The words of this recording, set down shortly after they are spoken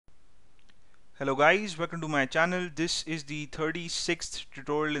Hello guys, welcome to my channel. This is the 36th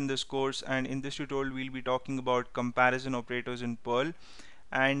tutorial in this course, and in this tutorial we'll be talking about comparison operators in Perl.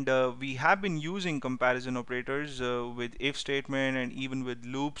 And we have been using comparison operators with if statement and even with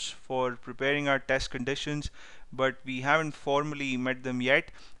loops for preparing our test conditions, but we haven't formally met them yet,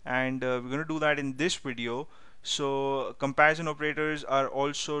 and we're going to do that in this video. So comparison operators are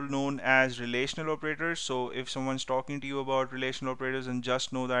also known as relational operators. So if someone's talking to you about relational operators, and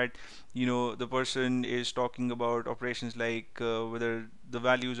just know that the person is talking about operations like whether the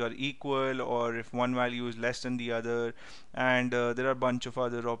values are equal or if one value is less than the other, and there are a bunch of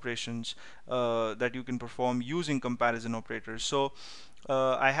other operations that you can perform using comparison operators. So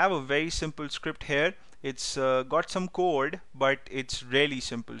I have a very simple script here. It's got some code, but it's really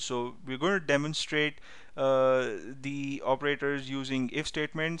simple. So we're going to demonstrate the operators using if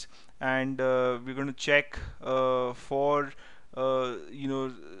statements, and we're going to check for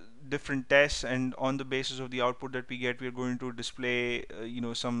different tests, and on the basis of the output that we get, we're going to display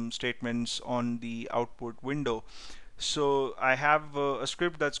some statements on the output window. So I have a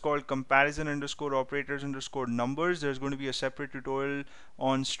script that's called comparison underscore operators underscore numbers. There's going to be a separate tutorial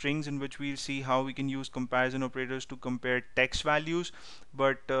on strings in which we'll see how we can use comparison operators to compare text values.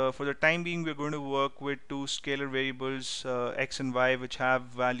 But for the time being, we're going to work with two scalar variables, x and y, which have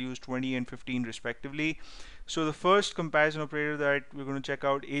values 20 and 15 respectively. So the first comparison operator that we're going to check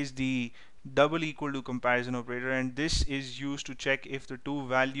out is the double equal to comparison operator, and this is used to check if the two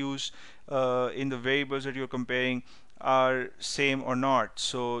values in the variables that you're comparing are same or not.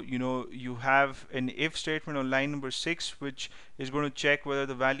 So you have an if statement on line number 6, which is going to check whether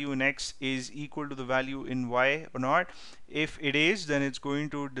the value in x is equal to the value in y or not. If it is, then it's going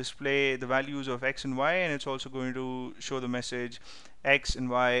to display the values of x and y, and it's also going to show the message x and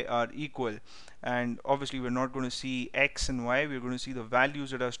y are equal. And obviously we're not going to see x and y, we're going to see the values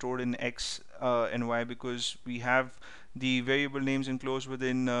that are stored in x and y, because we have the variable names enclosed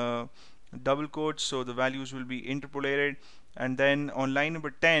within double quotes, so the values will be interpolated. And then on line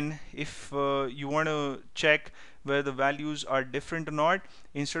number 10, if you want to check where the values are different or not,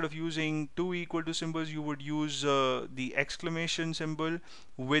 instead of using two equal to symbols, you would use the exclamation symbol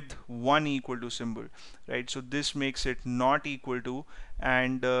with one equal to symbol, right? So this makes it not equal to,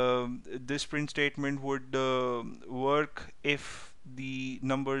 and this print statement would work if the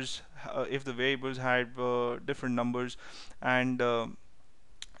numbers, if the variables had different numbers. And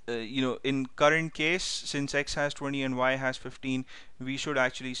in current case, since x has 20 and y has 15, we should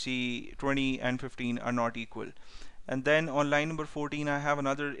actually see 20 and 15 are not equal. And then on line number 14, I have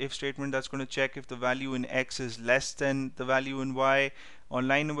another if statement that's going to check if the value in x is less than the value in y. On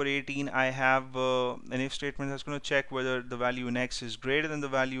line number 18, I have an if statement that's going to check whether the value in x is greater than the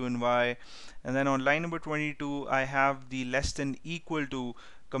value in y. And then on line number 22, I have the less than equal to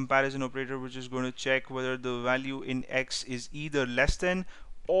comparison operator, which is going to check whether the value in x is either less than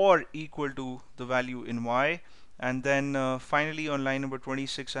or equal to the value in y. And then finally on line number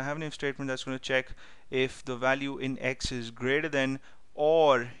 26, I have an if statement that's going to check if the value in x is greater than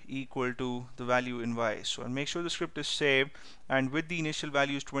or equal to the value in y. So I'll make sure the script is saved, and with the initial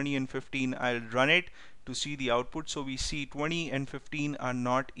values 20 and 15, I'll run it to see the output. So we see 20 and 15 are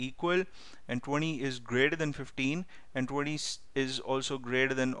not equal, and 20 is greater than 15, and 20 is also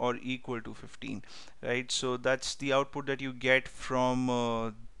greater than or equal to 15, right? So that's the output that you get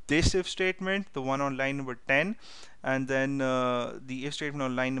from this if statement, the one on line number 10, and then the if statement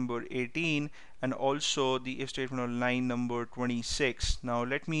on line number 18, and also the if statement on line number 26. Now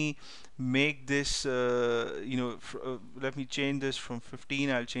let me make this let me change this from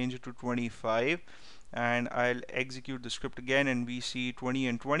 15, I'll change it to 25, and I'll execute the script again, and we see 20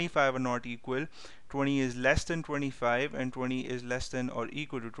 and 25 are not equal. 20 is less than 25, and 20 is less than or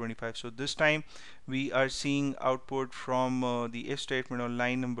equal to 25. So this time we are seeing output from the if statement on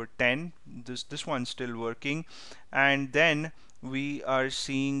line number 10. This one's still working, and then we are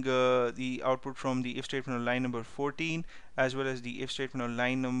seeing the output from the if statement on line number 14, as well as the if statement on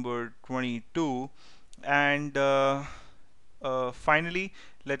line number 22. And finally,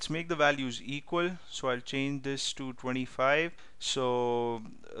 let's make the values equal. So I'll change this to 25. So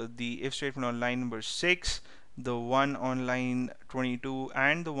the if statement on line number 6, the one on line 22,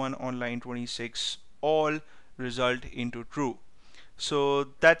 and the one on line 26 all result into true. So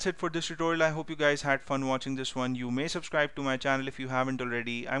that's it for this tutorial. I hope you guys had fun watching this one. You may subscribe to my channel if you haven't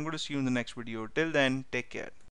already. I'm going to see you in the next video. Till then, take care.